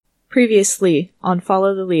Previously on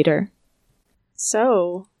Follow the Leader.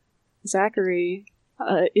 So, Zachary,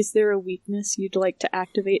 is there a weakness you'd like to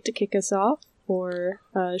activate to kick us off? Or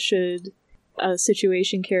should a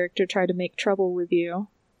situation character try to make trouble with you?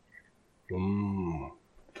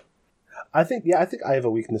 I think I have a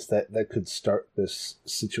weakness that could start this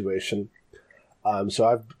situation.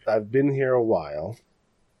 So I've been here a while,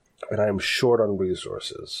 and I am short on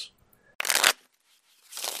resources.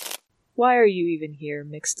 Why are you even here,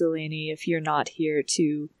 Mix Delaney, if you're not here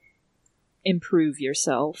to improve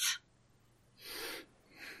yourself?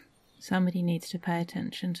 Somebody needs to pay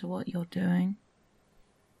attention to what you're doing.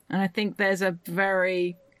 And I think there's a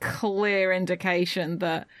very clear indication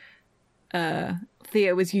that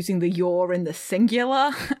Theo was using the you're in the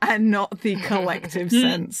singular and not the collective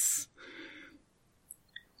sense.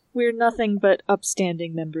 We're nothing but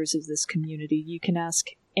upstanding members of this community. You can ask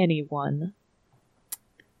anyone.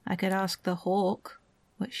 I could ask the Hawk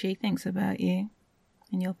what she thinks about you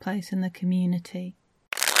and your place in the community.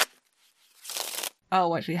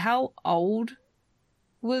 Oh, actually, how old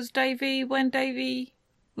was Davy when Davy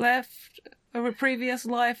left a previous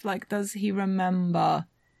life? Like, does he remember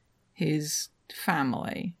his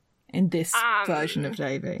family in this version of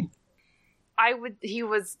Davy? He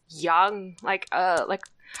was young,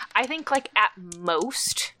 I think at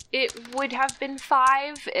most it would have been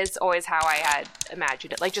 5 is always how I had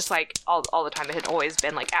imagined it. Just all the time it had always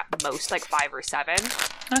been at most 5 or 7.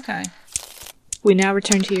 Okay. We now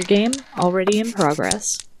return to your game, already in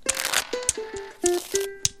progress.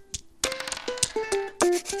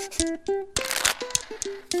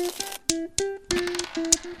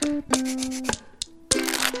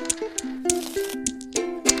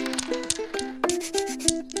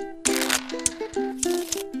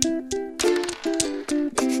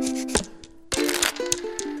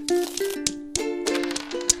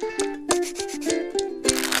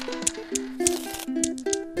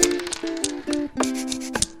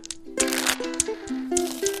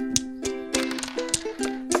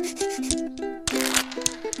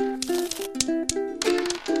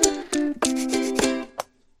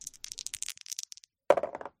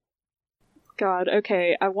 God,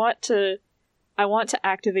 okay, I want to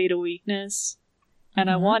activate a weakness, and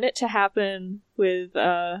I want it to happen with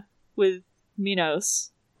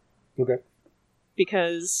Minos. Okay.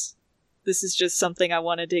 Because this is just something I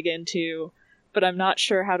want to dig into, but I'm not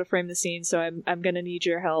sure how to frame the scene, so I'm gonna need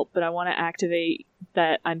your help, but I want to activate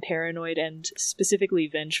that I'm paranoid and specifically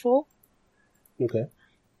vengeful. Okay.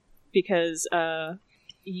 Because,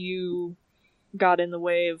 you got in the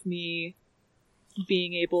way of me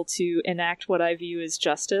being able to enact what I view as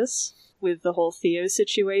justice with the whole Theo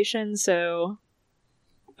situation, so...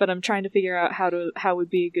 But I'm trying to figure out how would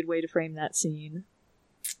be a good way to frame that scene.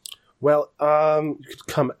 Well, you could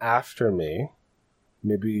come after me.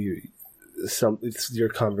 Maybe your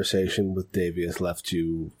conversation with Davy has left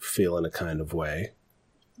you feeling a kind of way.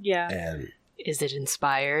 Yeah. And is it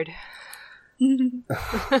inspired?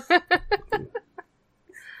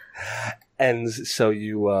 And so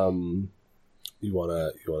you wanna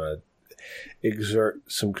exert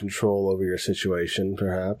some control over your situation,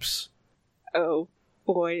 perhaps? Oh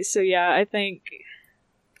boy, so yeah, I think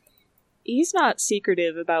he's not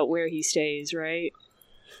secretive about where he stays, right?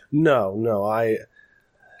 No,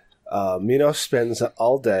 Minos spends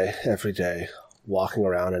all day, every day, walking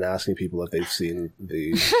around and asking people if they've seen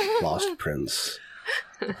the Lost Prince.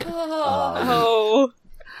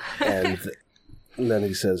 And then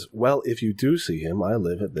he says, well, if you do see him, I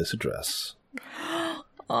live at this address.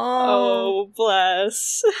 Oh,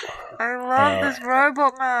 bless. I love this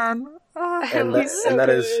robot man. And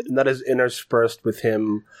that is interspersed with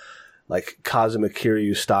him, Kazuma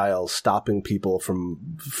Kiryu style, stopping people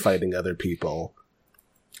from fighting other people,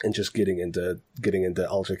 and just getting into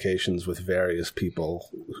altercations with various people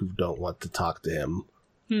who don't want to talk to him,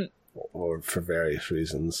 or for various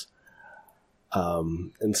reasons.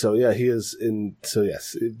 And so yeah, he is in. So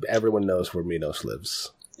yes, everyone knows where Minos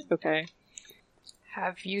lives. Okay.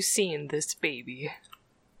 Have you seen this baby?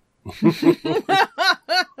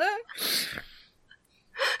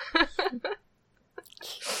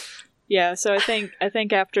 Yeah, so I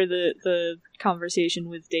think after the conversation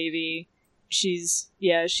with Davy, she's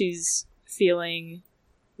feeling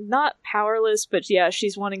not powerless, but yeah,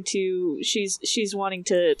 she's wanting to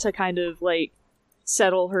kind of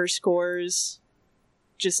settle her scores.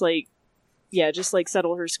 Just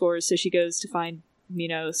settle her scores, so she goes to find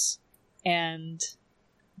Minos. And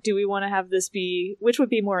do we want to have this be, which would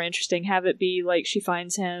be more interesting, have it be she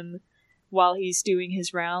finds him while he's doing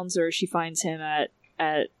his rounds, or she finds him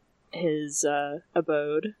at his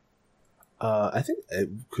abode? I think it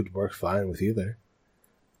could work fine with either.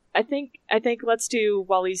 I think let's do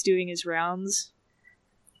while he's doing his rounds,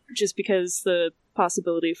 just because the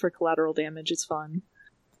possibility for collateral damage is fun.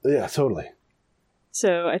 Yeah, totally.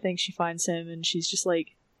 So I think she finds him and she's just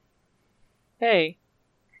like, "Hey,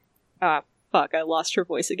 fuck! I lost her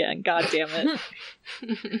voice again. God damn it!"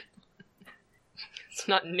 It's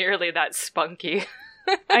not nearly that spunky.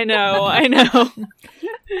 I know.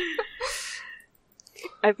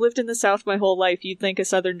 I've lived in the South my whole life. You'd think a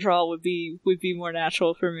Southern drawl would be more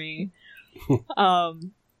natural for me. But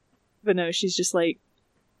no, she's just like,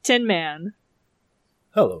 Tin Man.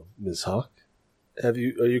 Hello, Ms. Hawk. Are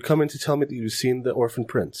you coming to tell me that you've seen the Orphan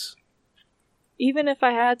Prince? Even if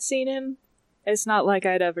I had seen him, it's not like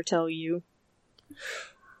I'd ever tell you.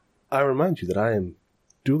 I remind you that I am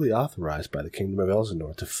duly authorized by the Kingdom of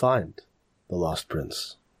Elsinore to find the Lost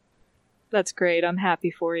Prince. That's great. I'm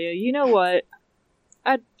happy for you. You know what?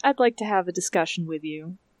 I'd like to have a discussion with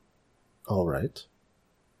you. All right.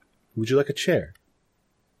 Would you like a chair?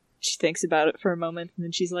 She thinks about it for a moment, and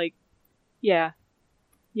then she's like, Yeah,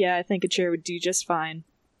 I think a chair would do just fine.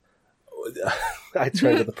 I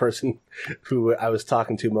turned to the person who I was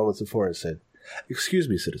talking to moments before and said, "Excuse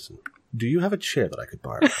me, citizen, do you have a chair that I could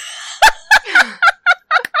borrow?"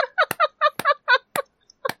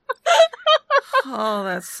 Oh,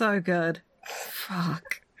 that's so good.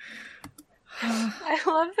 Fuck. I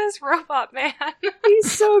love this robot man.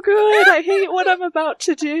 He's so good. I hate what I'm about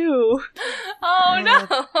to do. Oh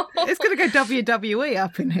no! It's gonna go WWE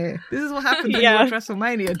up in here. This is what happens when Yeah. you watch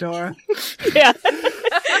WrestleMania, Dora. Yeah.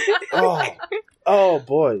 Oh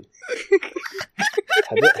boy.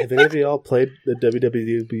 Have any of you all played the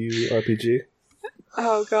WWE RPG?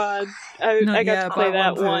 Oh god. Not I got yet, to but play I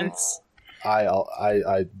that want to. once.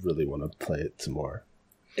 I really want to play it some more.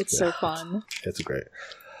 It's so fun. It's great.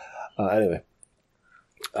 Anyway,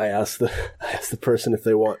 I asked the person if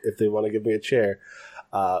they want to give me a chair.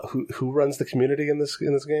 Who runs the community in this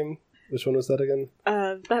game? Which one was that again?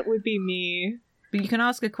 That would be me. But you can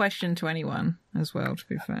ask a question to anyone as well, to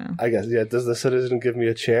be fair. I guess, yeah. Does the citizen give me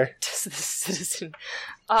a chair? Just the citizen.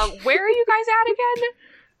 Where are you guys at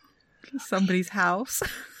again? Somebody's house.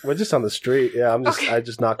 We're just on the street. Yeah, I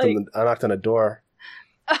just knocked I knocked on a door.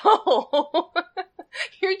 Oh,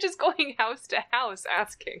 you're just going house to house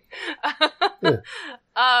asking. Yeah.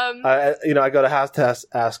 I go to house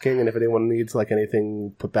asking, and if anyone needs like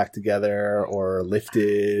anything put back together or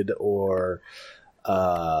lifted or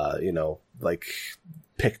like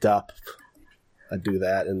picked up, I do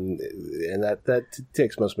that, and that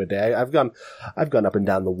takes most of my day. I've gone up and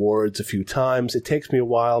down the wards a few times. It takes me a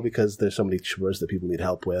while because there's so many chores that people need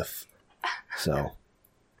help with. So.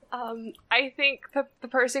 I think the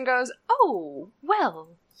person goes, "Oh, well,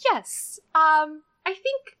 yes. I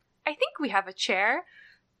think we have a chair,"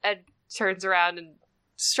 and turns around and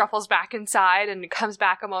shuffles back inside and comes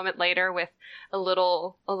back a moment later with a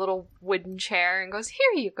little wooden chair and goes,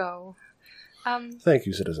 "Here you go." Thank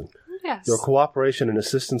you, citizen. Yes. Your cooperation and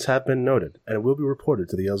assistance have been noted, and will be reported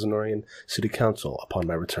to the Elsinorian City Council upon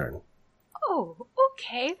my return. Oh,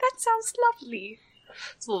 okay. That sounds lovely.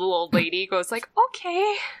 So the little old lady goes like,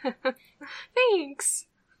 "Okay, thanks."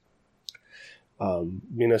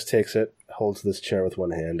 Minos takes it, holds this chair with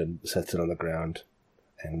one hand, and sets it on the ground,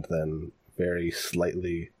 and then very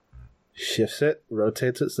slightly shifts it,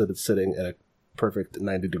 rotates it so that it's sitting at a perfect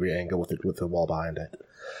 90-degree angle with the wall behind it,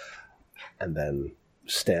 and then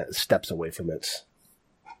steps away from it,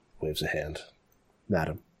 waves a hand.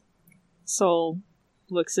 "Madam." Sol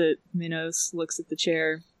looks at Minos, looks at the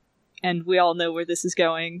chair, and we all know where this is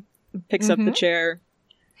going. Picks up the chair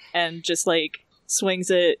and just like swings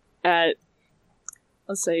it at,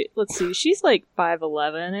 let's see, she's like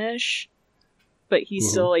 5'11"-ish, but he's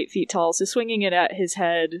still 8 feet tall, so swinging it at his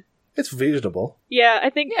head. It's reasonable. Yeah, I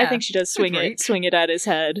think she does swing reach. it at his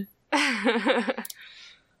head.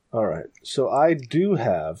 All right, so I do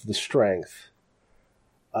have the strength,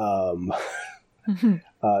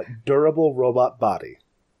 durable robot body.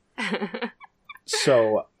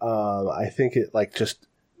 So I think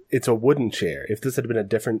it's a wooden chair. If this had been a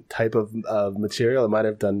different type of material, it might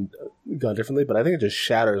have gone differently. But I think it just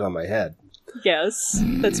shatters on my head. Yes,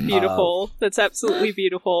 that's beautiful. That's absolutely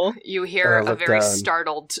beautiful. You hear a very down.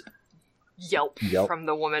 startled yelp from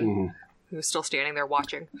the woman Mm-hmm. who's still standing there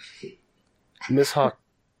watching. Miss Hawk,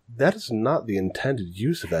 that is not the intended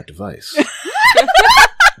use of that device.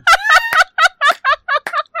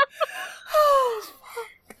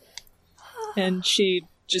 And she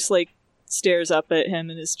just like stares up at him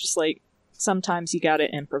and is just like, sometimes you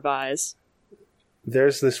gotta improvise.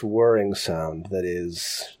 There's this whirring sound that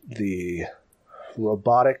is the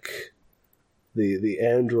robotic, the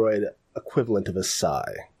android equivalent of a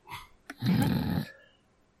sigh.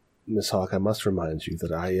 Miss Hawk, I must remind you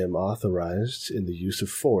that I am authorized in the use of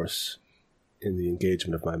force in the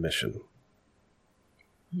engagement of my mission.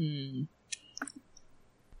 I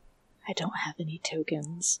don't have any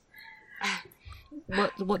tokens.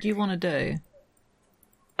 What do you want to do?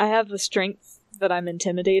 I have the strength that I'm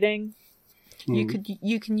intimidating. You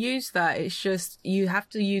can use that. It's just you have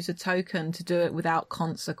to use a token to do it without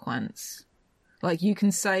consequence. Like, you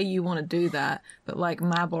can say you want to do that, but like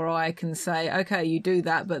Mab or I can say, okay, you do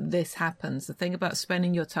that, but this happens. The thing about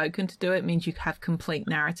spending your token to do it means you have complete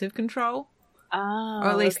narrative control. Oh, or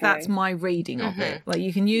at least okay. that's my reading of it. Like,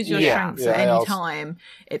 you can use your strengths at any time.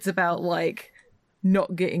 It's about, like,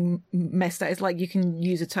 not getting messed up. It's like you can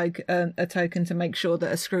use a token to make sure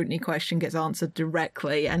that a scrutiny question gets answered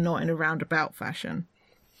directly and not in a roundabout fashion.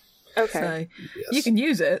 Okay. So you can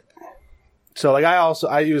use it. So, like,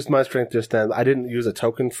 I used my strength just then. I didn't use a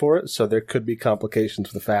token for it, so there could be complications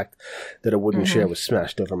with the fact that a wooden chair was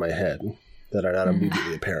smashed over my head that are not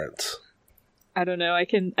immediately apparent. I don't know. I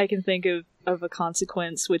can think of a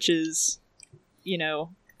consequence, which is,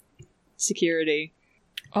 security.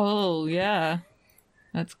 Oh, yeah.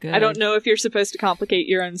 That's good. I don't know if you're supposed to complicate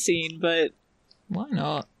your own scene, but why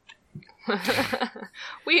not?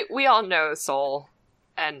 we all know Soul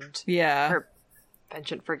and yeah, her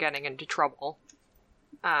penchant for getting into trouble.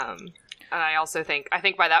 And I also think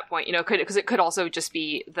by that point, because it could also just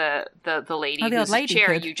be the lady whose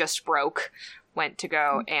chair you just broke went to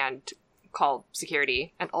go and call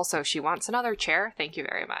security, and also she wants another chair. Thank you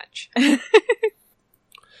very much.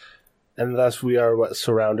 And thus we are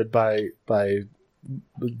surrounded by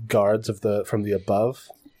guards from the above.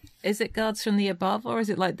 Is it guards from the above, or is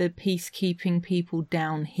it like the peacekeeping people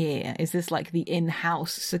down here? Is this like the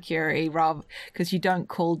in-house security, rather because you don't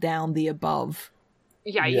call down the above?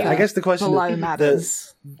 Yeah. I guess the question below is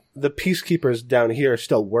matters. The peacekeepers down here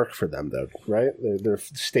still work for them, though, right? They're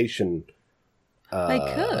station. They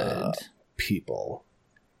could. People.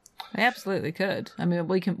 They absolutely could. I mean,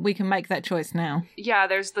 we can make that choice now. Yeah,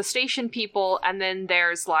 there's the station people, and then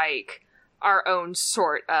there's like our own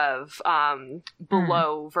sort of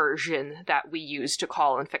below version that we use to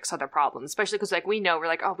call and fix other problems. Especially because like we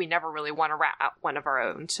never really want to rat out one of our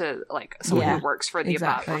own to like someone who works for the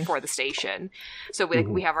above or for the station. So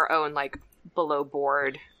we have our own like below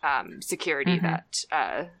board security that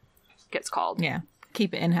gets called. Yeah,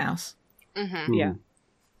 keep it in house. Yeah.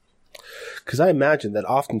 Because I imagine that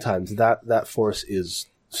oftentimes that force is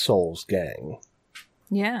Soul's gang.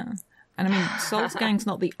 Yeah. And I mean, Soul's gang's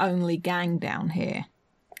not the only gang down here.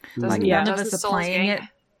 None of us are playing it.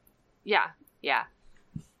 Yeah.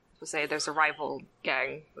 We'll say there's a rival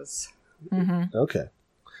gang. Okay.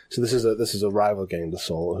 So this is a rival gang to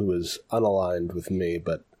Soul who is unaligned with me,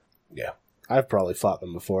 but yeah. I've probably fought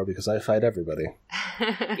them before because I fight everybody.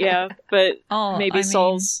 Yeah, but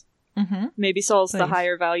Soul's the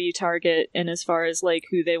higher value target in as far as like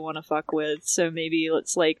who they want to fuck with. So maybe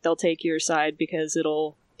they'll take your side because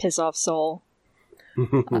it'll piss off Soul.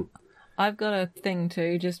 I've got a thing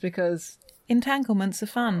too, just because entanglements are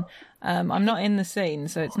fun. I'm not in the scene,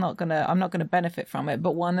 so I'm not gonna benefit from it.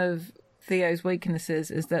 But one of Theo's weaknesses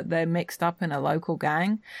is that they're mixed up in a local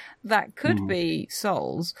gang. That could be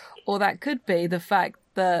Soul's, or that could be the fact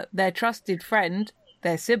that their trusted friend,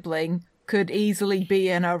 their sibling, could easily be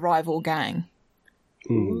in a rival gang.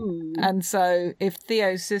 And so if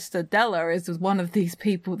Theo's sister Della is one of these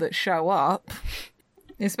people that show up,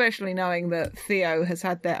 especially knowing that Theo has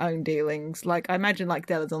had their own dealings, like I imagine like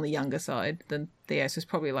Della's on the younger side than Theo's, is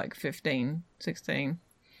probably like 15, 16.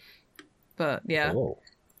 But yeah. Oh.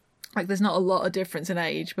 Like there's not a lot of difference in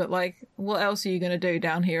age, but like what else are you going to do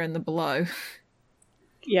down here in the below?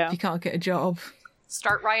 Yeah. If you can't get a job.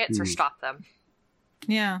 Start riots or stop them.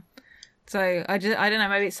 Yeah. So I don't know,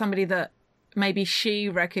 maybe it's somebody that maybe she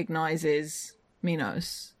recognizes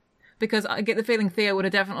Minos. Because I get the feeling Theo would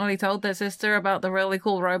have definitely told their sister about the really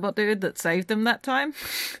cool robot dude that saved them that time.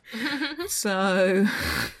 So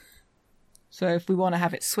if we want to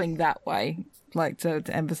have it swing that way, like to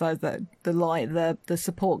emphasize that the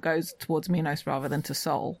support goes towards Minos rather than to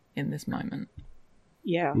Soul in this moment.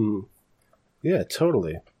 Yeah. Yeah,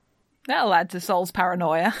 totally. That'll add to Soul's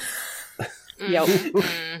paranoia. Yep.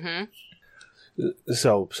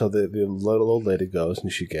 So the little old lady goes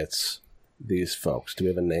and she gets these folks. Do we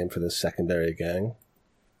have a name for this secondary gang?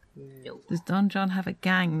 No. Does Don John have a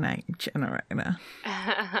gang name generator?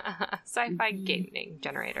 Sci-fi game name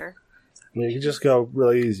generator. I mean, you can just go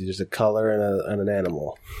really easy, just a color and an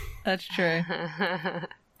animal. That's true.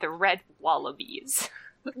 The Red Wallabies.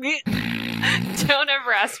 Don't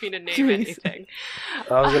ever ask me to name anything.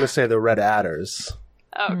 I was going to say the Red Adders.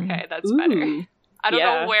 Okay, that's better. I don't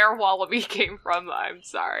know where Wallaby came from. I'm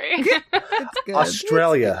sorry. It's good.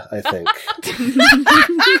 Australia, I think.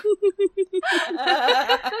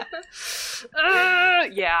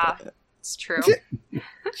 Yeah, it's true.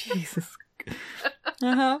 Jesus.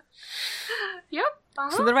 Uh-huh. Yep.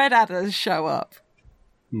 Uh-huh. So the Red Adders show up.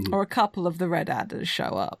 Mhm. Or a couple of the Red Adders show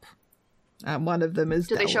up. And one of them is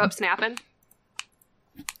Do they show up snapping?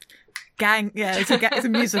 Gang. Yeah, it's a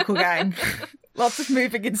musical gang. Lots of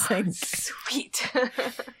moving in sync. Sweet.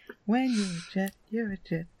 When you're a jet, you're a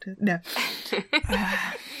jet. No.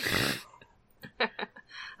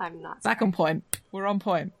 I'm not. Back on point. We're on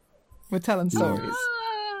point. We're telling stories.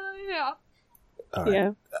 Yeah. All right.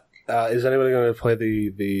 Yeah. Is anybody going to play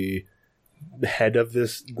the head of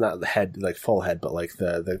this? Not the head, like full head, but like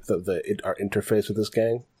our interface with this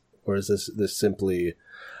gang, or is this simply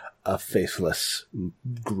a faithless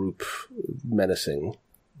group menacing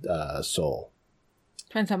soul?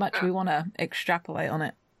 Depends how much we want to extrapolate on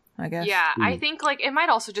it, I guess. Yeah, I think like it might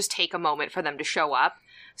also just take a moment for them to show up.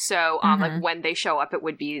 So, like when they show up, it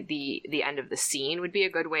would be the end of the scene. Would be a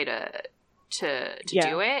good way to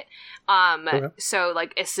do it. Okay. So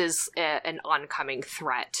like this is an oncoming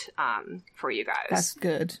threat for you guys. That's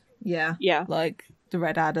good. Yeah. Yeah. Like the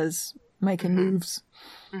Red Adders making moves.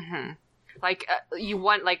 Mm-hmm. Like you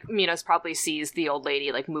want, like Minos probably sees the old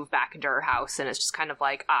lady like move back into her house, and it's just kind of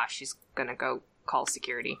like, she's gonna go call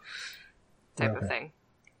security, type of thing.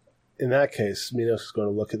 In that case, Minos is going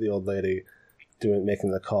to look at the old lady making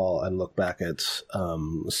the call and look back at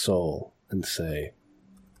Soul and say,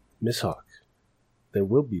 "Miss Hawk, there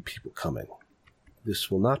will be people coming. This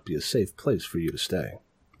will not be a safe place for you to stay."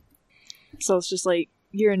 So it's just like,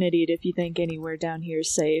 you're an idiot if you think anywhere down here is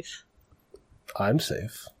safe. I'm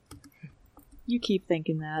safe. You keep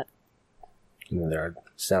thinking that. And there are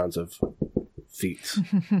sounds of feet,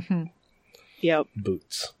 Yep.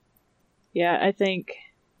 boots. Yeah, I think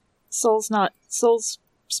Soul's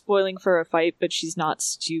spoiling for a fight, but she's not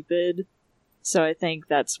stupid. So I think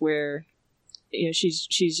that's where, she's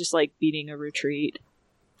just like beating a retreat.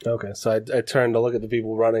 Okay, so I turned to look at the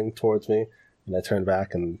people running towards me, and I turned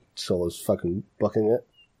back, and Soul is fucking booking it.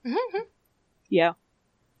 Mm-hmm. Yeah.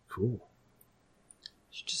 Cool.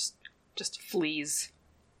 She just flees.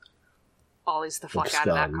 Ollie's the fuck Absconds. out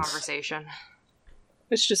of that conversation.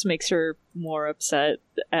 Which just makes her more upset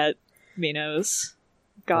at Minos.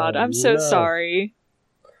 God, I'm so no. sorry.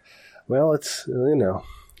 Well, it's,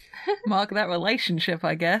 Mark that relationship,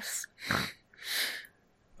 I guess.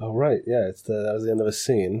 Oh, right, yeah, that was the end of a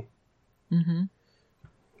scene. Mm-hmm.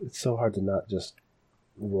 It's so hard to not just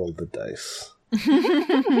roll the dice.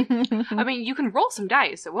 I mean, you can roll some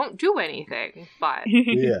dice. It won't do anything, but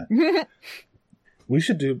Yeah. We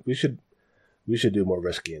should do more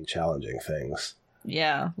risky and challenging things.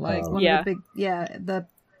 Yeah, like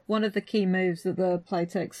one of the key moves that the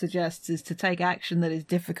playtext suggests is to take action that is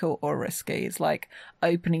difficult or risky. It's like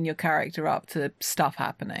opening your character up to stuff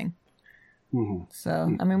happening. Mm-hmm.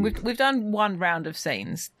 So, I mean, we've done one round of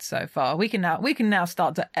scenes so far. We can now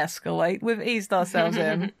start to escalate. We've eased ourselves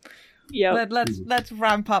in. Yeah. Let's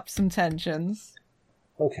ramp up some tensions.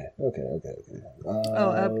 Okay.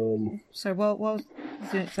 So what was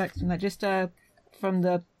the exact thing? Just from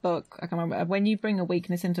the book, I can't remember. When you bring a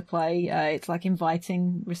weakness into play, it's like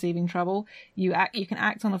inviting receiving trouble. You can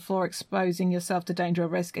act on the floor, exposing yourself to danger or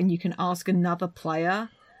risk, and you can ask another player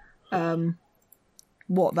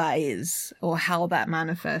what that is or how that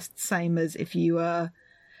manifests. Same as if you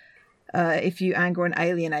anger and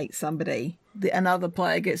alienate somebody, another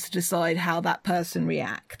player gets to decide how that person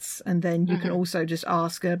reacts, and then you can also just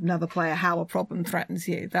ask another player how a problem threatens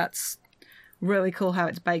you. That's really cool how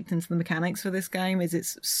it's baked into the mechanics for this game.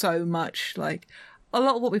 It's so much like a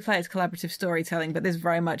lot of what we play is collaborative storytelling, but there's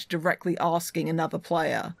very much directly asking another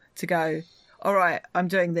player to go, all right, I'm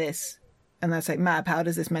doing this, and they say, Mab, how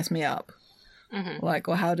does this mess me up? Like,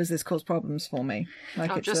 or how does this cause problems for me?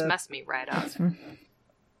 Like, just mess me right up.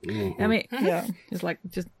 Mm-hmm. I mean, yeah, it's like,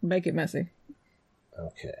 just make it messy.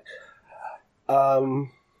 Okay.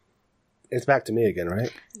 It's back to me again,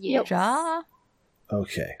 right? Yep. Ja?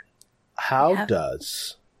 Okay. How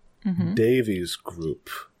does Davy's group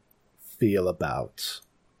feel about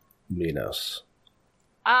Minos?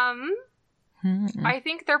 I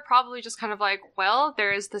think they're probably just kind of like, well,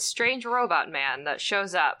 there is this strange robot man that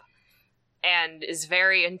shows up and is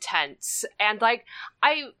very intense. And, like,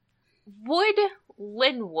 would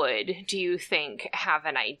Linwood, do you think, have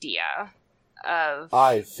an idea of...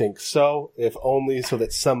 I think so, if only so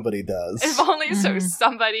that somebody does. If only so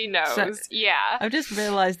somebody knows, So, yeah. I've just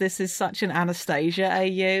realised this is such an Anastasia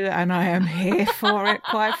AU, and I am here for it,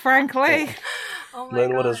 quite frankly. Oh my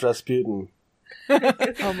Linwood God. as Rasputin.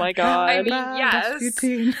 Oh my god. I mean,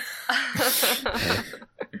 yes.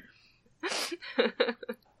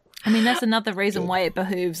 I mean, that's another reason why it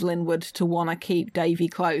behooves Linwood to want to keep Davy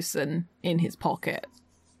close and in his pocket.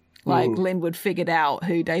 Like, Linwood figured out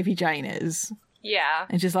who Davy Jane is. Yeah.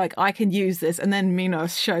 And just like, I can use this. And then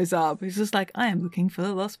Minos shows up. He's just like, I am looking for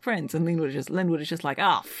the Lost Prince. And Linwood is just like,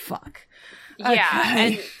 oh, fuck. Yeah.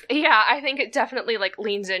 Okay. And I think it definitely like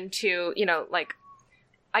leans into, like,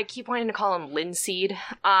 I keep wanting to call him linseed.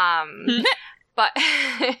 But,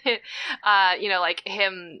 like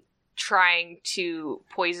him trying to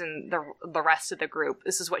poison the rest of the group.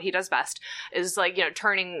 This is what he does best, is like,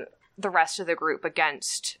 turning the rest of the group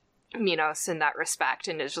against Minos in that respect.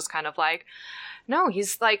 And it's just kind of like, no, he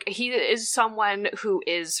is someone who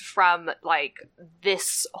is from like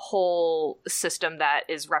this whole system that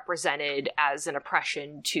is represented as an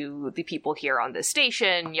oppression to the people here on this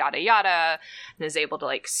station, yada yada, and is able to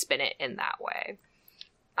like spin it in that way.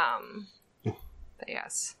 But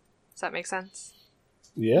yes. Does that make sense?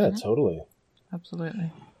 Yeah, totally.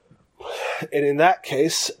 Absolutely. And in that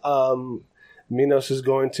case, Minos is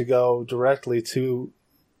going to go directly to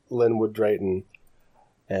Linwood Drayton,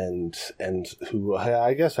 and who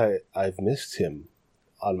I guess I've missed him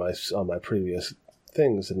on my previous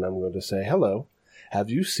things, and I'm going to say, hello, have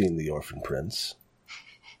you seen the Orphan Prince?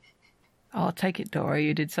 Oh, take it, Dora.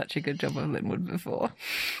 You did such a good job of Linwood before.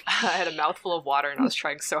 I had a mouthful of water and I was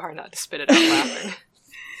trying so hard not to spit it out laughing.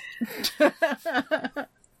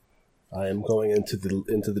 I am going into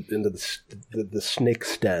the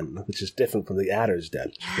snake's den, which is different from the adder's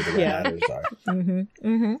den, where the adders are.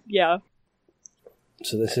 Yeah.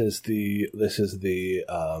 So this is the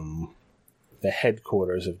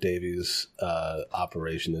headquarters of Davy's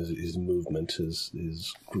operation, his movement,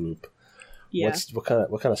 his group. Yeah. What's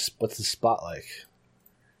the spot like?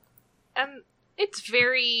 It's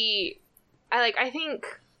very, I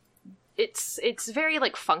think it's very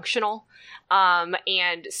like functional.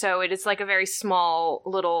 And so it is like a very small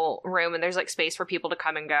little room, and there's like space for people to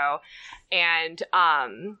come and go. And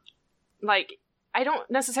like, I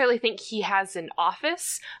don't necessarily think he has an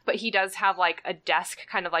office, but he does have like a desk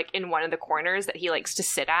kind of like in one of the corners that he likes to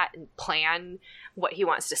sit at and plan what he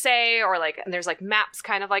wants to say, or like, and there's like maps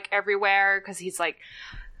kind of like everywhere, because he's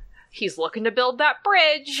looking to build that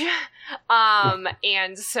bridge.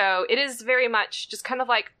 And so it is very much just kind of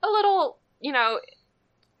like a little,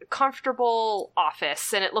 comfortable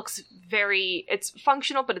office, and it looks it's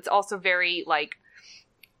functional, but it's also very like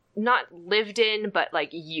not lived in, but like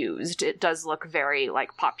used. It does look very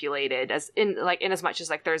like populated, in as much as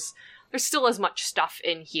like there's still as much stuff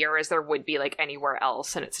in here as there would be like anywhere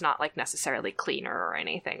else, and it's not like necessarily cleaner or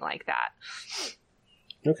anything like that.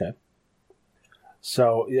 Okay.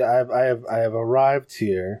 So yeah, I have arrived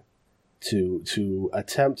here to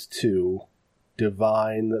attempt to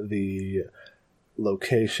divine the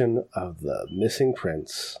location of the missing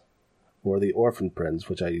prince, or the orphan prince,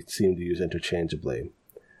 which I seem to use interchangeably.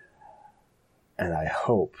 And I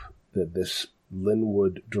hope that this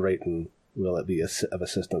Linwood Drayton will be of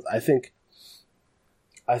assistance. I think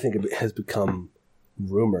it has become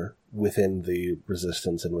rumor within the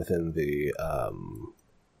resistance and within the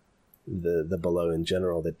below in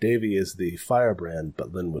general that Davy is the firebrand,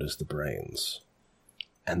 but Linwood is the brains.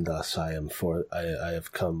 And thus I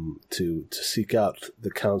have come to seek out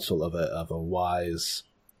the counsel of a wise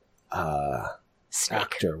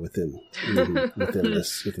actor within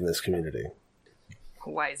this community.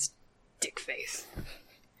 Wise dick face.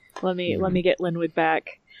 Let me get Linwood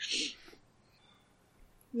back.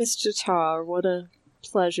 Mr. Tar, what a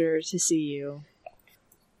pleasure to see you.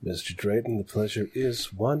 Mr. Drayton, the pleasure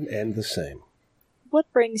is one and the same.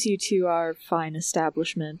 What brings you to our fine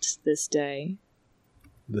establishment this day?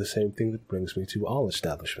 The same thing that brings me to all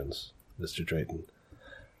establishments, Mr. Drayton.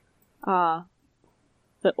 Ah,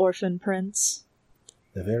 the Orphan Prince?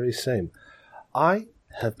 The very same. I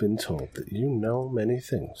have been told that you know many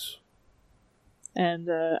things. And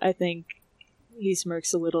I think he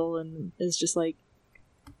smirks a little and is just like,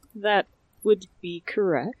 that would be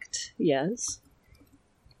correct, yes.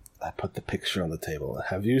 I put the picture on the table.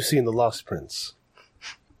 Have you seen The Lost Prince?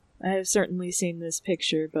 I have certainly seen this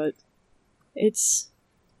picture, but it's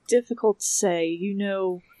difficult to say.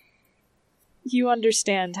 You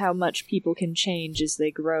understand how much people can change as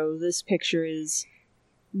they grow. This picture is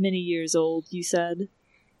many years old, you said?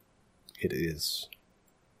 It is.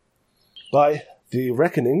 By the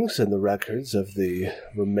reckonings and the records of the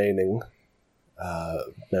remaining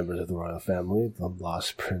members of the royal family, the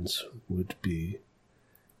Lost Prince would be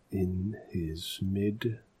in his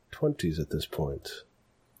mid-20s at this point.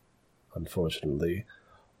 Unfortunately,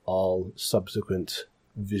 all subsequent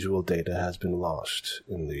visual data has been lost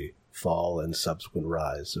in the fall and subsequent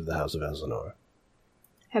rise of the House of Elsinore.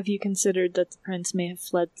 Have you considered that the prince may have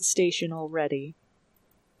fled the station already?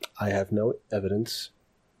 I have no evidence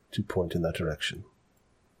to point in that direction.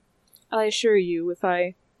 I assure you, if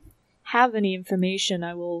I have any information,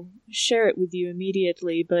 I will share it with you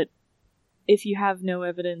immediately, but if you have no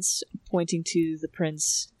evidence pointing to the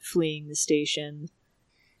prince fleeing the station,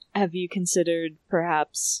 have you considered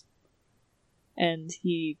perhaps... And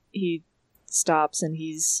he stops and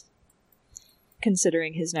he's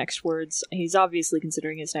considering his next words. He's obviously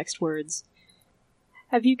considering his next words.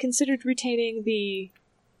 Have you considered retaining the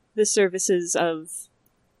services of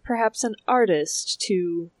perhaps an artist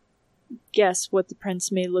to guess what the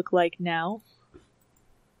prince may look like now?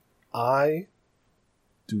 I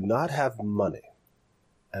do not have money,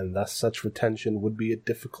 and thus such retention would be a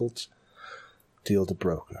difficult deal to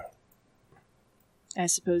broker. I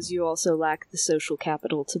suppose you also lack the social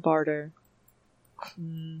capital to barter.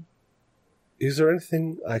 Is there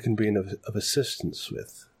anything I can be of assistance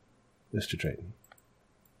with, Mr. Drayton?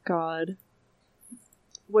 God.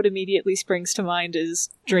 What immediately springs to mind is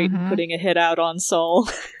Drayton putting a hit out on Saul.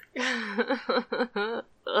 I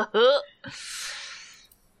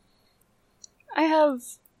have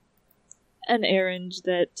an errand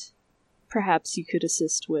that perhaps you could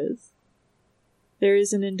assist with. There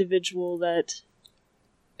is an individual that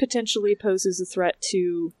potentially poses a threat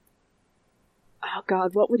to... Oh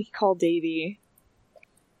god, what would he call Davy?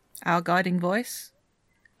 Our guiding voice?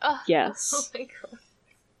 Yes. Oh my god.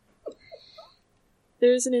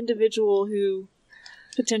 There's an individual who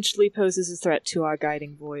potentially poses a threat to our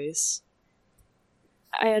guiding voice.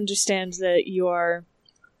 I understand that you are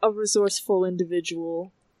a resourceful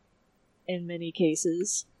individual in many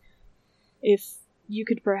cases. If you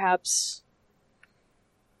could perhaps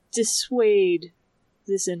dissuade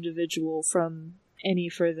this individual from any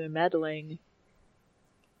further meddling,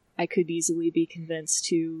 I could easily be convinced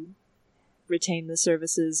to retain the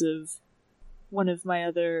services of one of my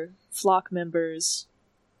other flock members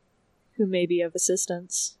who may be of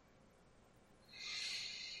assistance.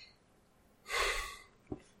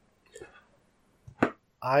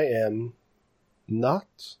 I am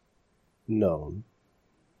not known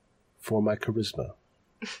for my charisma.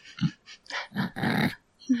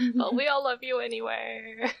 But we all love you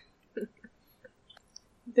anyway.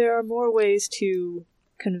 There are more ways to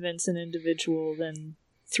convince an individual than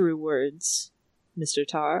through words, Mr.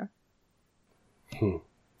 Tar.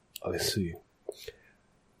 I see.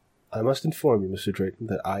 I must inform you, Mr. Drayton,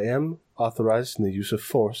 that I am authorized in the use of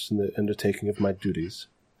force in the undertaking of my duties.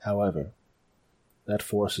 However, that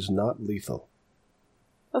force is not lethal.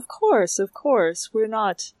 Of course. We're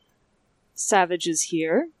not savages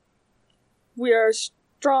here. We are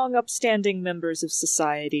strong, upstanding members of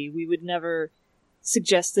society. We would never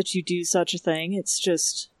suggest that you do such a thing. It's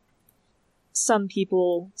just some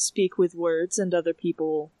people speak with words and other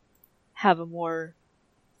people have a more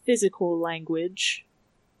physical language,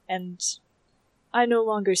 and I no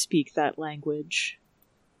longer speak that language.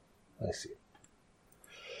 I see.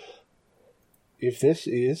 If this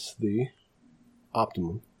is the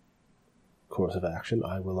optimum course of action,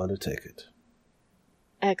 I will undertake it.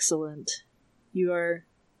 Excellent. You are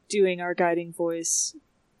doing our guiding voice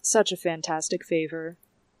such a fantastic favor.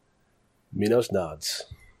 Minos nods.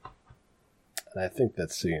 And I think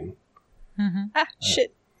that's seen. Ah,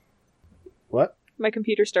 shit. What? My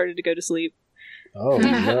computer started to go to sleep. Oh,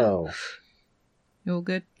 no. You all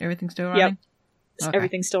good? Everything's still running? Yep. Okay.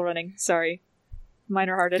 Everything's still running. Sorry.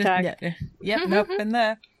 Minor heart attack. Yep, nope, been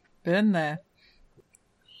there. Been there.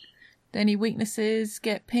 Do any weaknesses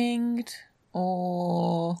get pinged?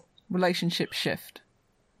 Or relationship shift?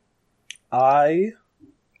 I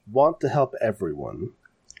want to help everyone.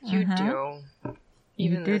 You do.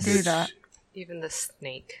 You do that. Even the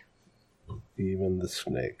snake. Even the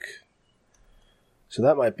snake. So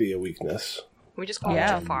that might be a weakness. We just go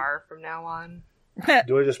too far from now on.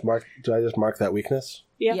 Do I just mark that weakness?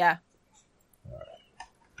 Yeah. Yeah.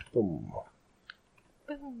 Boom.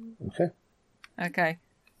 Boom. Okay. Okay.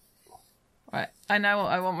 Right. I know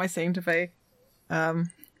what I want my scene to be.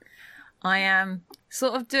 I am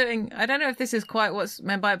sort of doing... I don't know if this is quite what's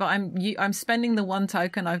meant by it, but I'm spending the one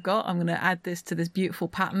token I've got. I'm going to add this to this beautiful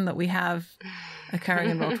pattern that we have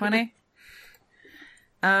occurring in Roll20.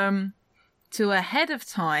 To ahead of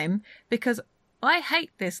time, because I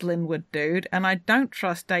hate this Linwood dude, and I don't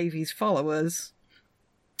trust Davy's followers.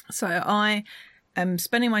 So I am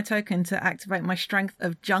spending my token to activate my strength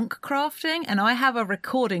of junk crafting, and I have a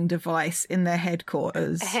recording device in their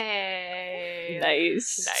headquarters. Hey.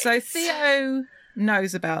 Nice. So Theo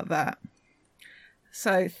knows about that.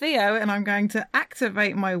 So, Theo, and I'm going to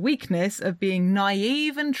activate my weakness of being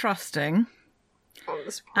naive and trusting,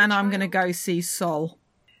 and I'm going to go see Sol.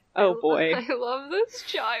 Oh boy. I love this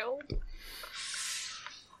child.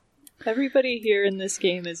 Everybody here in this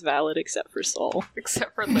game is valid except for Sol.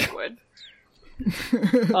 Except for Linwood.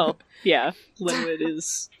 Oh, yeah. Linwood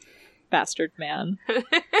is bastard man.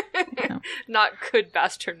 Not good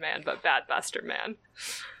bastard man, but bad bastard man.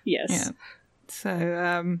 Yes. Yeah.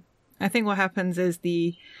 So, I think what happens is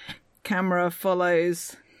the camera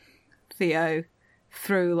follows Theo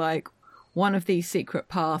through, like, one of these secret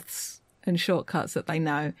paths and shortcuts that they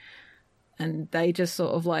know, and they just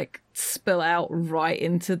sort of, like, spill out right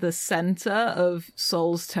into the center of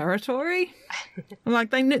Sol's territory. Like,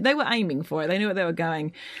 they were aiming for it. They knew where they were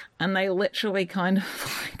going, and they literally kind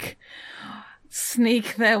of, like,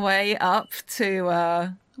 sneak their way up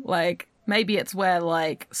to, like, maybe it's where,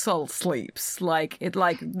 like, Sol sleeps, like,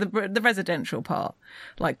 the residential part,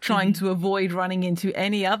 like, trying to avoid running into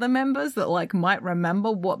any other members that, like, might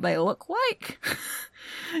remember what they look like.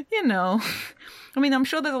 You know. I mean, I'm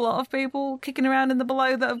sure there's a lot of people kicking around in the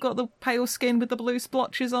below that have got the pale skin with the blue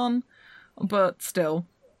splotches on, but still.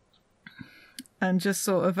 And just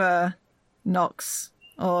sort of, knocks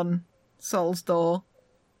on Sol's door.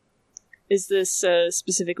 Is this,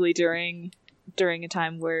 specifically during a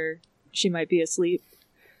time where she might be asleep?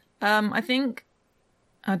 I think,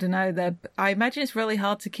 I don't know, I imagine it's really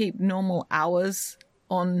hard to keep normal hours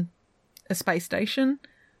on a space station.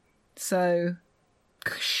 So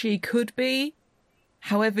she could be.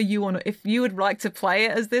 However you want to, if you would like to play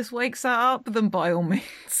it as this wakes her up, then by all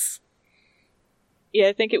means. Yeah,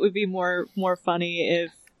 I think it would be more funny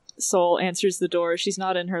if Sol answers the door. She's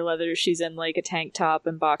not in her leather, she's in like a tank top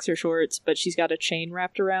and boxer shorts, but she's got a chain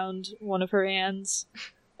wrapped around one of her hands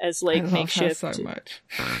as like makeshift so much.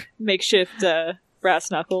 makeshift brass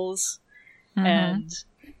knuckles. And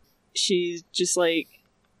she just like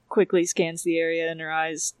quickly scans the area and her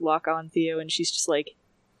eyes lock on Theo, and she's just like,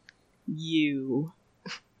 you,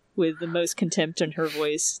 with the most contempt in her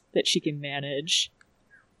voice that she can manage.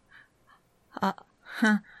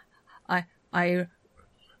 I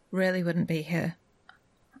really wouldn't be here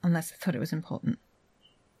unless I thought it was important.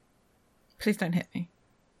 Please don't hit me.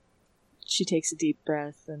 She takes a deep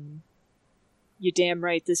breath and, you're damn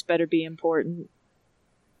right this better be important.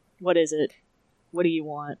 What is it? What do you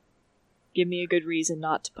want? Give me a good reason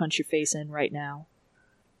not to punch your face in right now.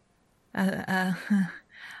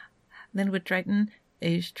 Linwood Drayton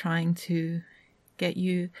is trying to get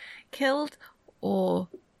you killed or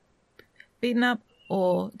beaten up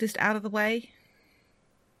or just out of the way.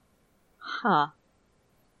 Huh.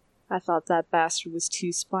 I thought that bastard was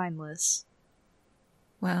too spineless.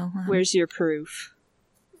 Well, where's your proof?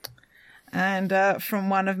 And from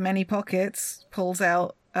one of many pockets pulls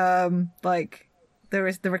out like there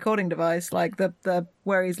is the recording device, like the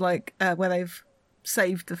where he's like where they've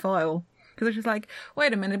saved the file. Because it's just like,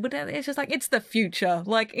 wait a minute, but it's just like, it's the future.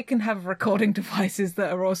 Like, it can have recording devices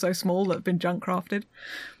that are also small that have been junk crafted.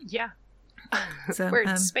 Yeah. So, we're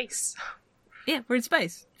in space. Yeah, we're in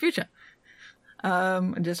space. Future.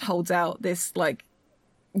 And just holds out this, like,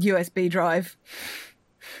 USB drive.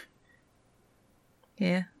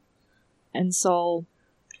 Yeah. And Sol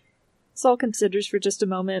considers for just a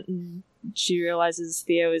moment, and she realizes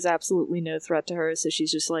Theo is absolutely no threat to her, so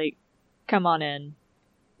she's just like, come on in.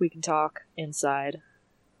 We can talk inside.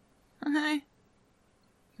 Okay.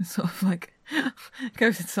 Sort of like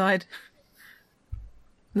goes inside,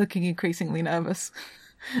 looking increasingly nervous.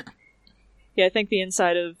 Yeah, I think the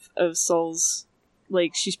inside of Sol's,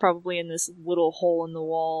 like, she's probably in this little hole in the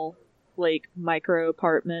wall, like, micro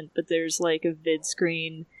apartment, but there's like a vid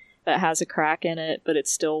screen that has a crack in it, but it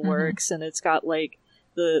still works, and it's got like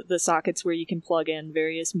the sockets where you can plug in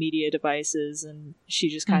various media devices, and she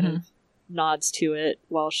just kind of nods to it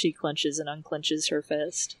while she clenches and unclenches her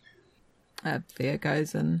fist. Theo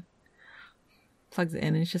goes and plugs it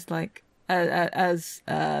in, and it's just like, as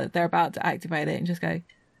they're about to activate it, and just go,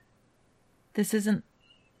 this isn't,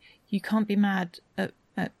 you can't be mad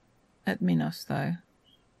at Minos, though.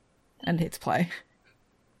 And hits play.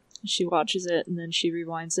 She watches it, and then she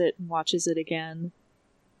rewinds it and watches it again.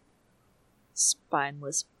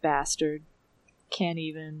 Spineless bastard. Can't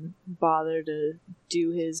even bother to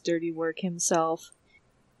do his dirty work himself.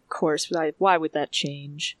 Of course, why would that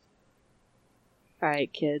change?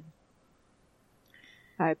 Alright, kid.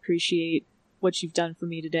 I appreciate what you've done for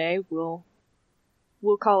me today. We'll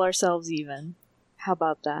call ourselves even. How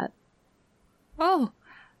about that? Oh,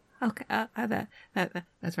 okay.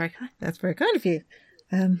 That's very kind. That's very kind of you.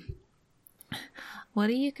 What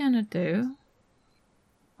are you gonna do?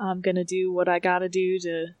 I'm gonna do what I gotta do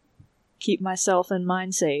to keep myself and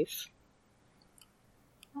mine safe.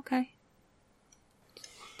 Okay.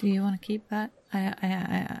 Do you want to keep that?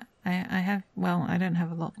 I have. Well, I don't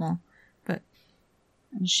have a lot more, but.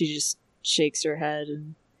 And she just shakes her head,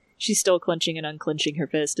 and she's still clenching and unclenching her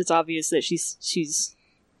fist. It's obvious that she's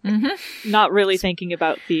not really thinking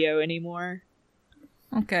about Theo anymore.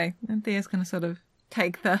 Okay, and Theo's gonna sort of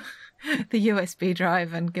take the USB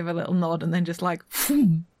drive and give a little nod, and then just like,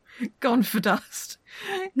 phoom, gone for dust.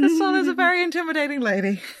 Because Sola's a very intimidating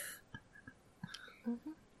lady.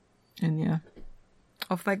 And yeah,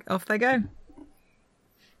 off they go.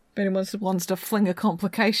 If anyone wants to fling a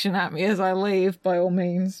complication at me as I leave, by all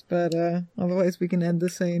means. But otherwise, we can end the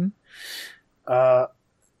scene.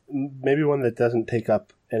 Maybe one that doesn't take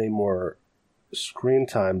up any more screen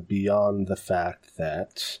time beyond the fact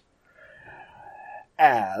that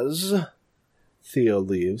as Theo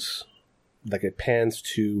leaves, like it pans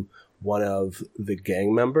to one of the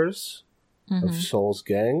gang members of Soul's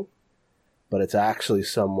gang, but it's actually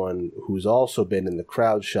someone who's also been in the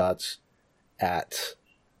crowd shots at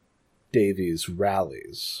Davy's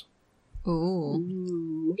rallies.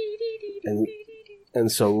 Ooh.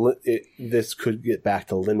 And so this could get back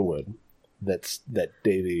to Linwood. That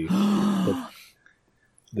Davy,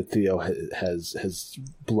 that Theo has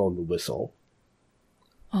blown the whistle.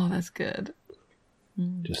 Oh, that's good.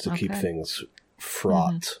 Just to keep things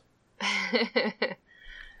fraught.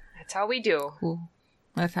 That's how we do. Cool.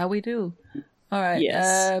 That's how we do. All right.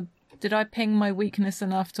 Yes. Did I ping my weakness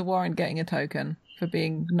enough to warrant getting a token for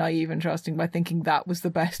being naive and trusting by thinking that was the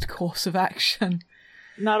best course of action?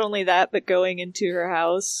 Not only that, but going into her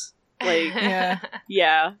house. Like,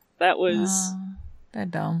 yeah, that was... they're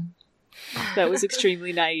dumb. That was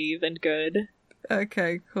extremely naive and good.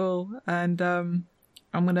 Okay, cool. And I'm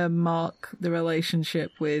going to mark the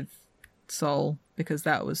relationship with Soul, because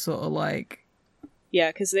that was sort of like... Yeah,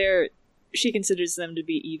 because she considers them to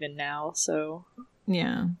be even now, so...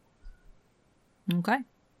 Yeah. Okay.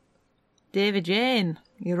 David Jane,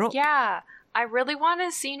 you're up. Yeah, I really want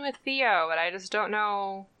a scene with Theo, but I just don't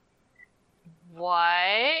know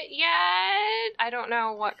what yet. I don't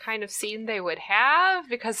know what kind of scene they would have,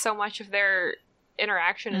 because so much of their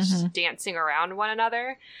interaction is just dancing around one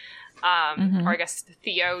another. Or I guess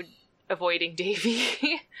Theo avoiding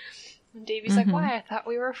Davy. And Davy's like, why? I thought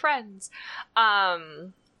we were friends.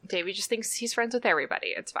 Davy just thinks he's friends with everybody.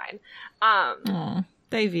 It's fine.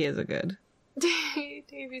 Davy is a good.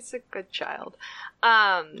 Davy's a good child.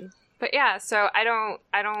 But yeah, so I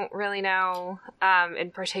don't really know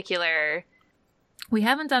in particular. We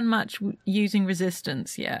haven't done much using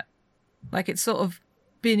resistance yet. Like, it's sort of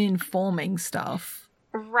been informing stuff.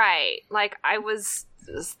 Right. Like, I was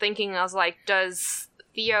thinking, I was like, does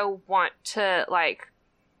Theo want to,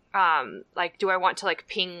 do I want to, like,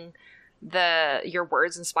 ping your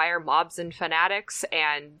words inspire mobs and fanatics?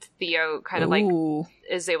 And Theo kind of, like,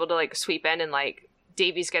 is able to, like, sweep in, and, like,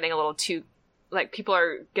 Davy's getting a little too, like, people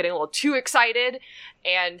are getting a little too excited,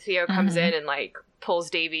 and Theo comes in and, like,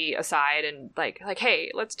 pulls Davy aside and, like,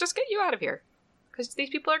 hey, let's just get you out of here. Because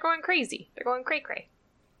these people are going crazy. They're going cray-cray.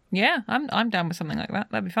 Yeah, I'm down with something like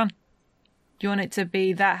that. That'd be fun. Do you want it to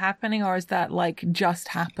be that happening, or is that, like, just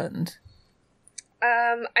happened?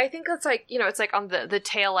 I think it's, like, you know, it's, like, on the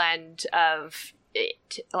tail end of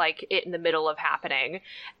it, like, it in the middle of happening.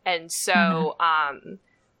 And so,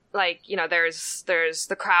 like, you know, there's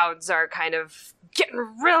the crowds are kind of getting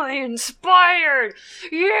really inspired.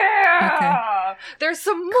 Yeah! Okay. There's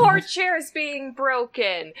some more chairs being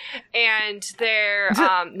broken. And there's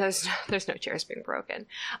no chairs being broken.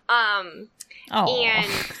 And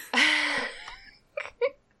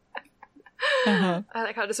I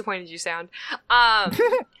like how disappointed you sound.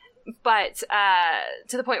 But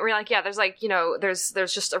to the point where, like, yeah, there's, like, you know, there's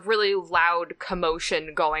just a really loud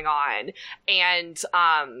commotion going on, and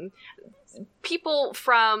people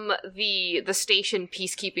from the station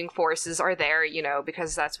peacekeeping forces are there, you know,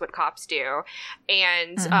 because that's what cops do.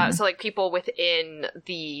 And so, like, people within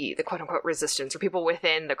the quote-unquote resistance, or people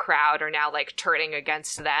within the crowd, are now, like, turning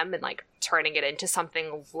against them and, like, turning it into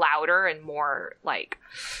something louder and more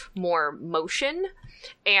motion.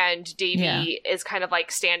 And Davy is kind of,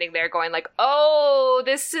 like, standing there going, like, oh,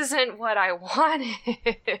 this isn't what I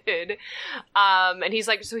wanted. And he's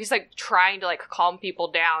like trying to, like, calm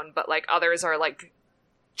people down, but, like, others are, like,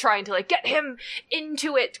 trying to, like, get him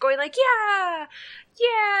into it, going, like, yeah,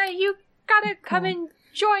 you gotta come and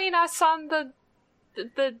join us on the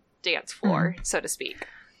dance floor, so to speak.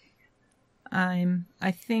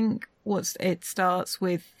 I think it starts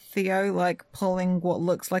with Theo, like, pulling what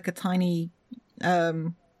looks like a tiny... I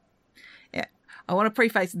want to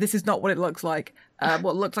preface, this is not what it looks like.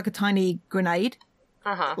 What looks like a tiny grenade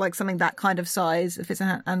like something that kind of size, if it's a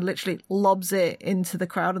hand, and literally lobs it into the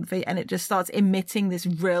crowd of the feet, and it just starts emitting this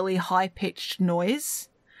really high-pitched noise,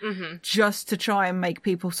 just to try and make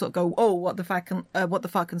people sort of go, oh, what the fuck,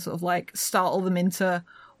 and sort of like startle them into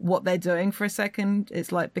what they're doing for a second.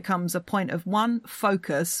 It's like becomes a point of, one,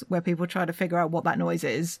 focus, where people try to figure out what that noise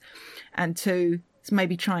is, and two,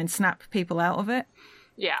 maybe try and snap people out of it.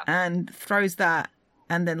 Yeah. And throws that,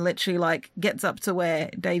 and then literally like gets up to where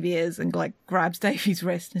Davy is and like grabs Davy's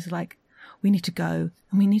wrist and is like, we need to go,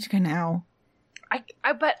 and we need to go now. We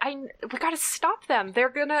gotta stop them. They're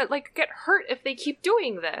gonna like get hurt if they keep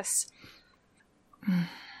doing this.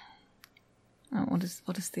 Oh, what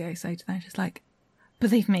does Theo say to that? Just like,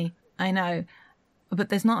 believe me, I know, but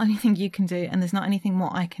there's not anything you can do, and there's not anything more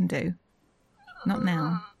I can do. Not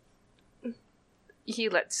now. He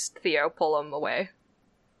lets Theo pull him away.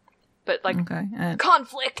 But like, okay,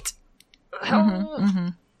 conflict.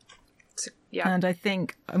 So, yeah. And I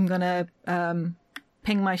think I'm gonna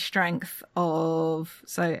ping my strength of,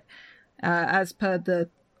 so as per the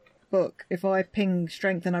book, if I ping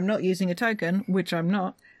strength and I'm not using a token, which I'm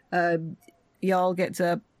not, y'all get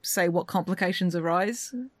to say what complications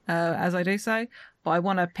arise as I do so. But I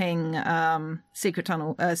want to ping secret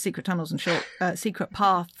tunnels and secret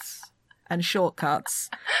paths and shortcuts.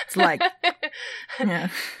 It's like, yeah,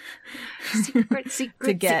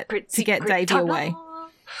 to get Davy tunnel. away.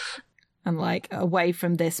 And like away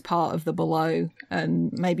from this part of the below,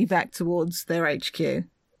 and maybe back towards their HQ,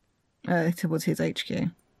 towards his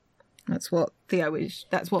HQ. That's what Theo is.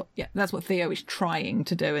 That's what Theo is trying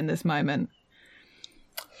to do in this moment.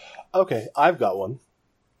 Okay, I've got one.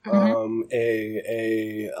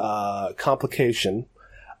 A complication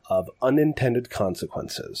of unintended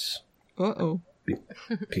consequences. Uh-oh.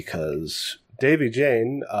 Because Davy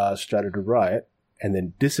Jane started a riot and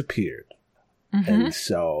then disappeared. And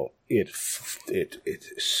so it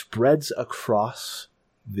spreads across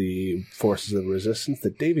the forces of resistance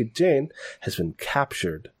that Davy Jane has been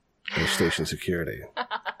captured by station security.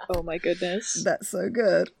 Oh my goodness. That's so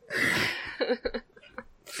good.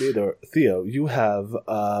 Theo, you have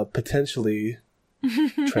potentially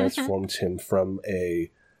transformed him from a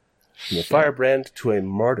firebrand to a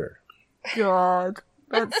martyr. God,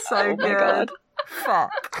 that's so good. My God.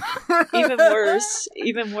 Fuck.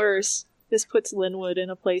 Even worse. This puts Linwood in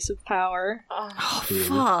a place of power. Oh,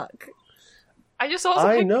 fuck.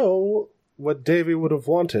 I know what Davy would have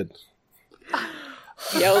wanted.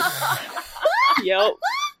 Yep.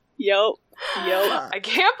 I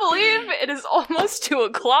can't believe it is almost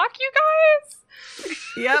 2:00, you guys.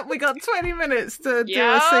 Yep, we got 20 minutes to do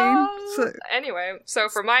a scene. So. Anyway, so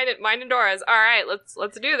for mine and Dora's, all right,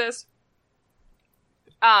 let's do this.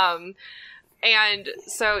 And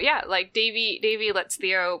so yeah, like Davy lets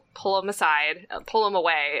Theo pull him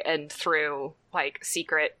away and through like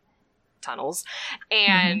secret tunnels,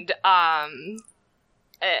 and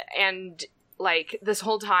and like this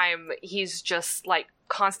whole time he's just like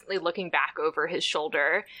constantly looking back over his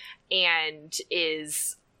shoulder and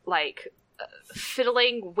is like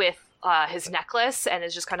fiddling with his necklace and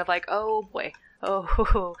is just kind of like, oh boy,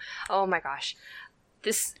 oh my gosh,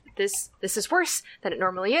 this is worse than it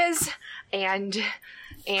normally is, and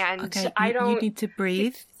okay, I don't. You need to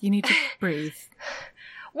breathe. You need to breathe.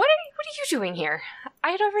 What are you doing here?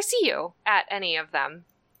 I never see you at any of them.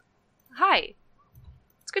 Hi.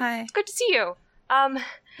 It's good. Hi. It's good to see you.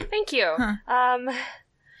 Thank you. Huh.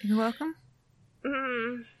 You're welcome.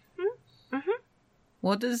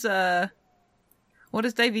 What does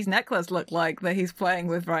Davy's necklace look like that he's playing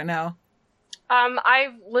with right now?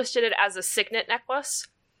 I've listed it as a signet necklace.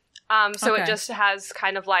 So okay. It just has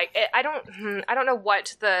kind of like I don't know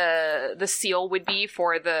what the seal would be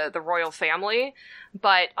for the royal family,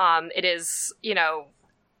 but it is, you know,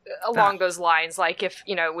 along those lines, like if,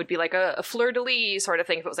 you know, it would be like a fleur-de-lis sort of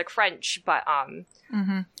thing if it was like French, but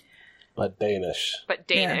but Danish. Yeah.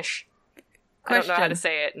 I don't know how to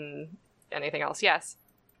say it in anything else. Yes.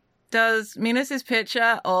 Does Minos'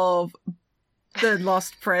 picture of the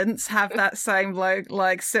Lost Prince have that same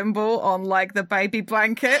like symbol on like the baby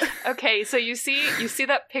blanket? Okay, so you see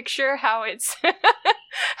that picture how it's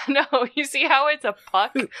no, you see how it's a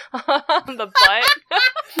puck on the butt?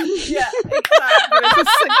 Yeah,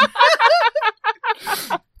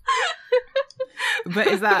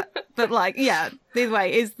 exactly. But like, yeah, either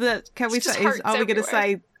way,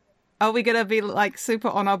 are we gonna be like super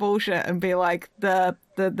on our bullshit and be like the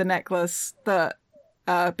necklace that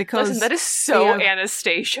because listen, that is so Theo,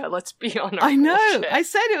 Anastasia, let's be on our I know bullshit. I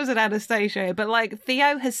said it was an Anastasia, but like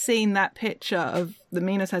Theo has seen that picture of the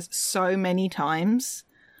Minos has so many times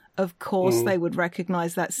of course they would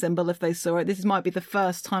recognize that symbol if they saw it. This might be the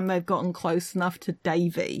first time they've gotten close enough to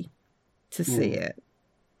Davy to see it.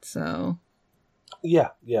 So... Yeah,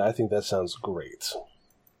 I think that sounds great.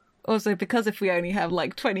 Also, because if we only have,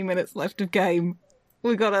 20 minutes left of game,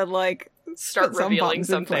 we gotta, start revealing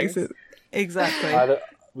some things. Exactly. Either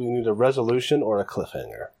we need a resolution or a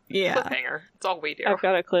cliffhanger. Yeah. Cliffhanger. That's all we do. I've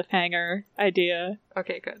got a cliffhanger idea.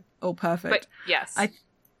 Okay, good. Oh, perfect. But, yes.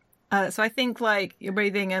 So I think, you're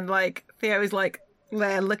breathing and, Theo is,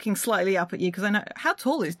 there looking slightly up at you, because I know... How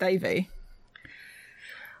tall is Davy?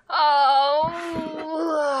 Oh,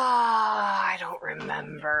 I don't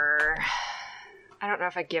remember. I don't know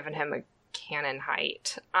if I've given him a canon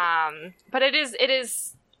height. But it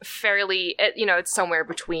is fairly, it's somewhere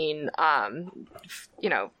between, 5'11",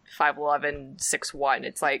 6'1".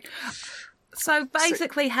 It's So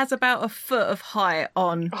basically has about a foot of height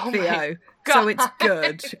on Theo. God. So it's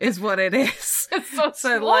good, is what it is. It's so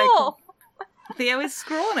small. Theo is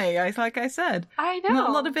scrawny, like I said. I know. Not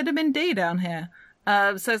a lot of vitamin D down here.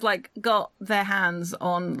 So it's got their hands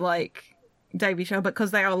on Davy show, but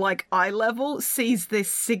because they are eye level, sees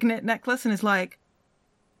this signet necklace and is like,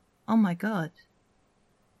 "Oh my god,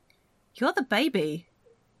 you're the baby."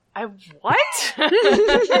 I what?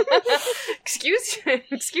 Excuse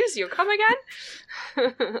you. Come again?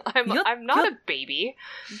 I'm not a baby.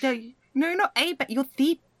 No, you're not a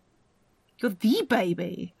baby. You're the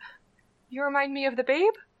baby. You remind me of the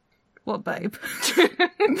babe. What babe?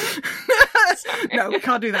 No, we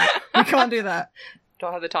can't do that.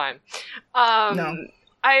 Don't have the time. No.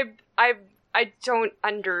 I don't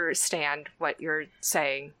understand what you're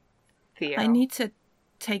saying, Theo. I need to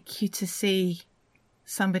take you to see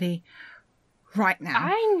somebody right now.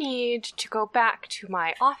 I need to go back to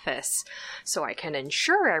my office so I can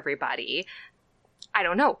ensure everybody. I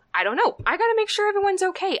don't know. I gotta make sure everyone's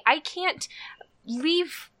okay. I can't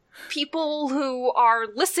leave people who are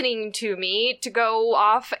listening to me to go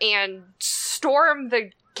off and storm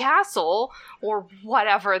the castle or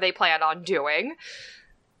whatever they plan on doing.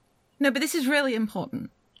 No, but this is really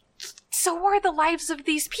important. So are the lives of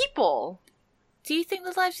these people. Do you think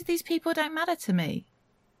the lives of these people don't matter to me?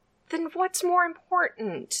 Then what's more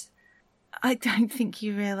important? I don't think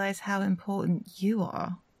you realize how important you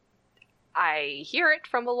are. I hear it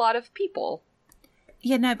from a lot of people.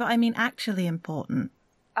 Yeah, no, but I mean actually important.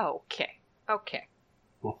 Okay.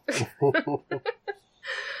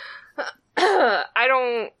 I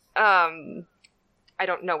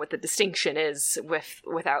don't know what the distinction is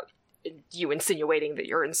without you insinuating that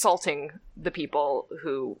you're insulting the people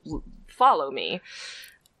who follow me.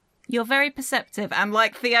 You're very perceptive, and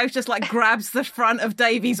Theo just grabs the front of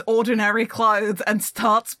Davy's ordinary clothes and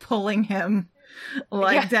starts pulling him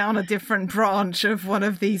down a different branch of one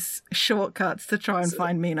of these shortcuts to try and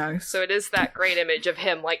find Minos. So it is that great image of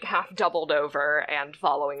him half doubled over and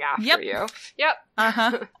following after you. Yep.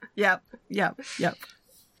 Uh-huh. Yep. Yeah.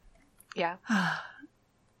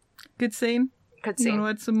 Good scene. Good You scene.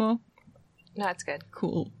 want to add some more? No, it's good.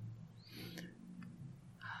 Cool.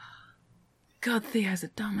 God, Theo's a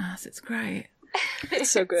dumbass. It's great.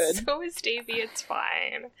 It's so good. So is Davy. It's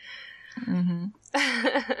fine. Mm-hmm.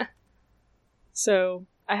 So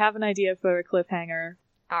I have an idea for a cliffhanger,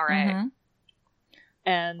 All right. Mm-hmm.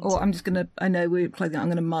 and I know we're playing that. I'm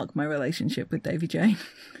gonna mark my relationship with Davy Jane.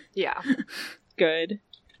 Yeah. good.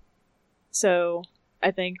 So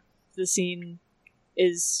I think the scene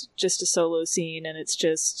is just a solo scene, and it's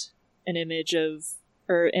just an images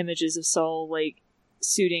of Saul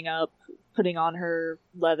suiting up, putting on her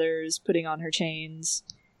leathers, putting on her chains,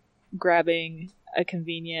 grabbing a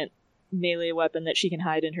convenient melee weapon that she can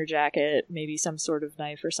hide in her jacket, maybe some sort of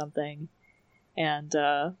knife or something, and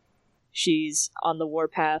she's on the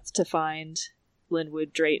warpath to find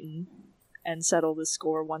Linwood Drayton and settle the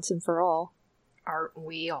score once and for all. Aren't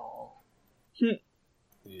we all?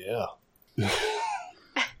 Yeah.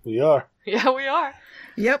 We are. Yeah, we are.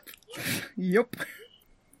 Yep.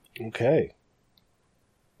 Okay.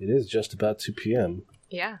 It is just about 2 p.m.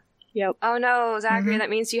 Yeah. Yep. Oh no, Zachary, Mhm. that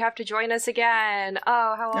means you have to join us again.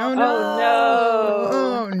 Oh, how Oh awful.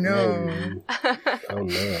 no! Oh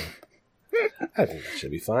no. I think that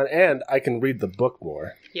should be fine. And I can read the book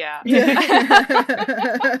more. Yeah.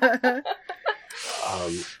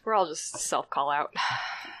 Um, We're all just self-call out.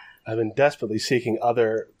 I've been desperately seeking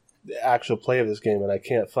other actual play of this game, and I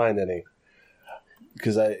can't find any.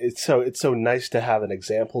 Because it's so nice to have an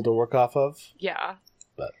example to work off of. Yeah.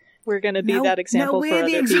 We're going to be No, that example no, for we're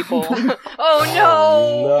the other people. example.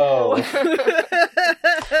 Oh no!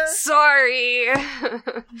 No. Sorry.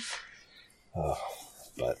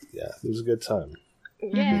 But yeah, it was a good time.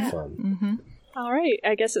 Yeah. Good fun. Mm-hmm. All right,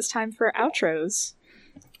 I guess it's time for outros.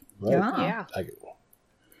 Right?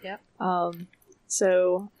 Yeah. Yep.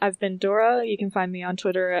 So I've been Dora. You can find me on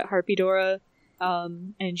Twitter at HarpyDora.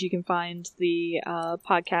 And you can find the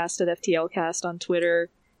podcast at FTLcast on Twitter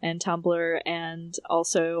and Tumblr, and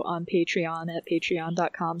also on Patreon at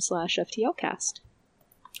patreon.com/FTLcast.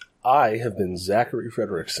 I have been Zachary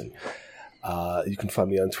Frederickson. You can find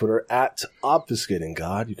me on Twitter at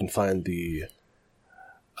ObfuscatingGod. You can find the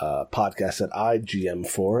podcast that I GM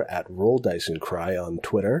for at Roll Dice and Cry on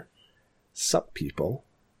Twitter. Sup, people.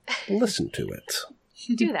 Listen to it.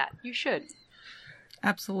 Do that. You should.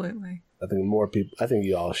 Absolutely. I think more people. I think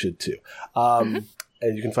you all should too.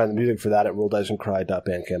 And you can find the music for that at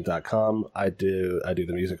rolldiceandcry.bandcamp.com. I do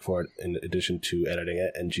the music for it in addition to editing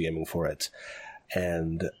it and GMing for it.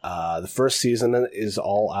 And the first season is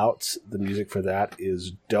all out. The music for that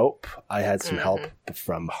is dope. I had some help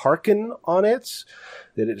from Harkin on it.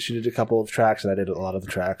 She did a couple of tracks, and I did a lot of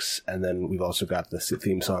the tracks. And then we've also got the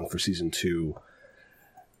theme song for season 2.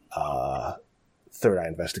 Third Eye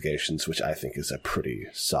Investigations, which I think is a pretty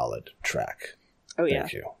solid track. Oh, yeah.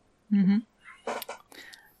 Thank you. Mm-hmm.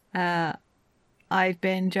 I've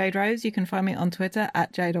been Jade Rose. You can find me on Twitter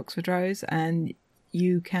at Jade Oxford Rose, and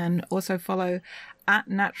you can also follow at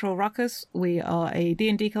Natural Ruckus. We are a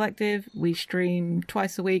D&D collective. We stream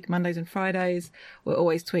twice a week, Mondays and Fridays. We're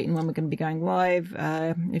always tweeting when we're going to be going live.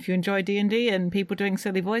 If you enjoy D&D and people doing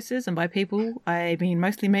silly voices, and by people, I mean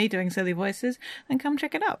mostly me doing silly voices, then come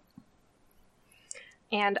check it out.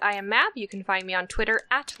 And I am Mab. You can find me on Twitter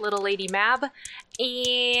at Little Lady Mab.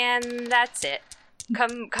 And that's it.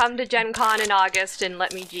 Come to Gen Con in August and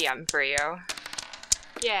let me GM for you.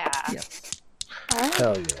 Yeah. Yep.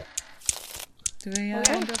 Hell yeah. Do we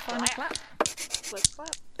Okay. do a final clap? Let's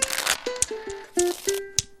clap.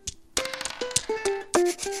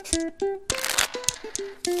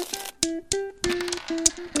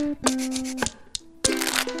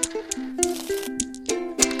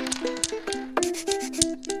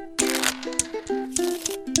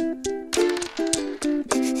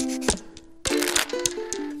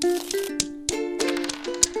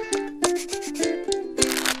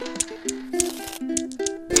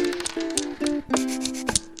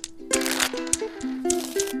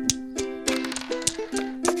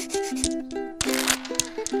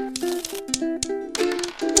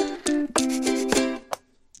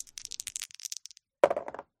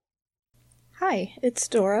 Hi, it's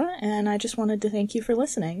Dora, and I just wanted to thank you for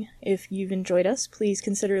listening. If you've enjoyed us, please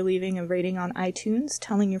consider leaving a rating on iTunes,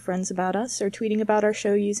 telling your friends about us, or tweeting about our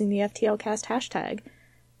show using the FTLcast hashtag.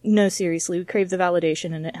 No, seriously, we crave the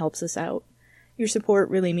validation and it helps us out. Your support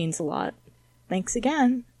really means a lot. Thanks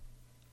again!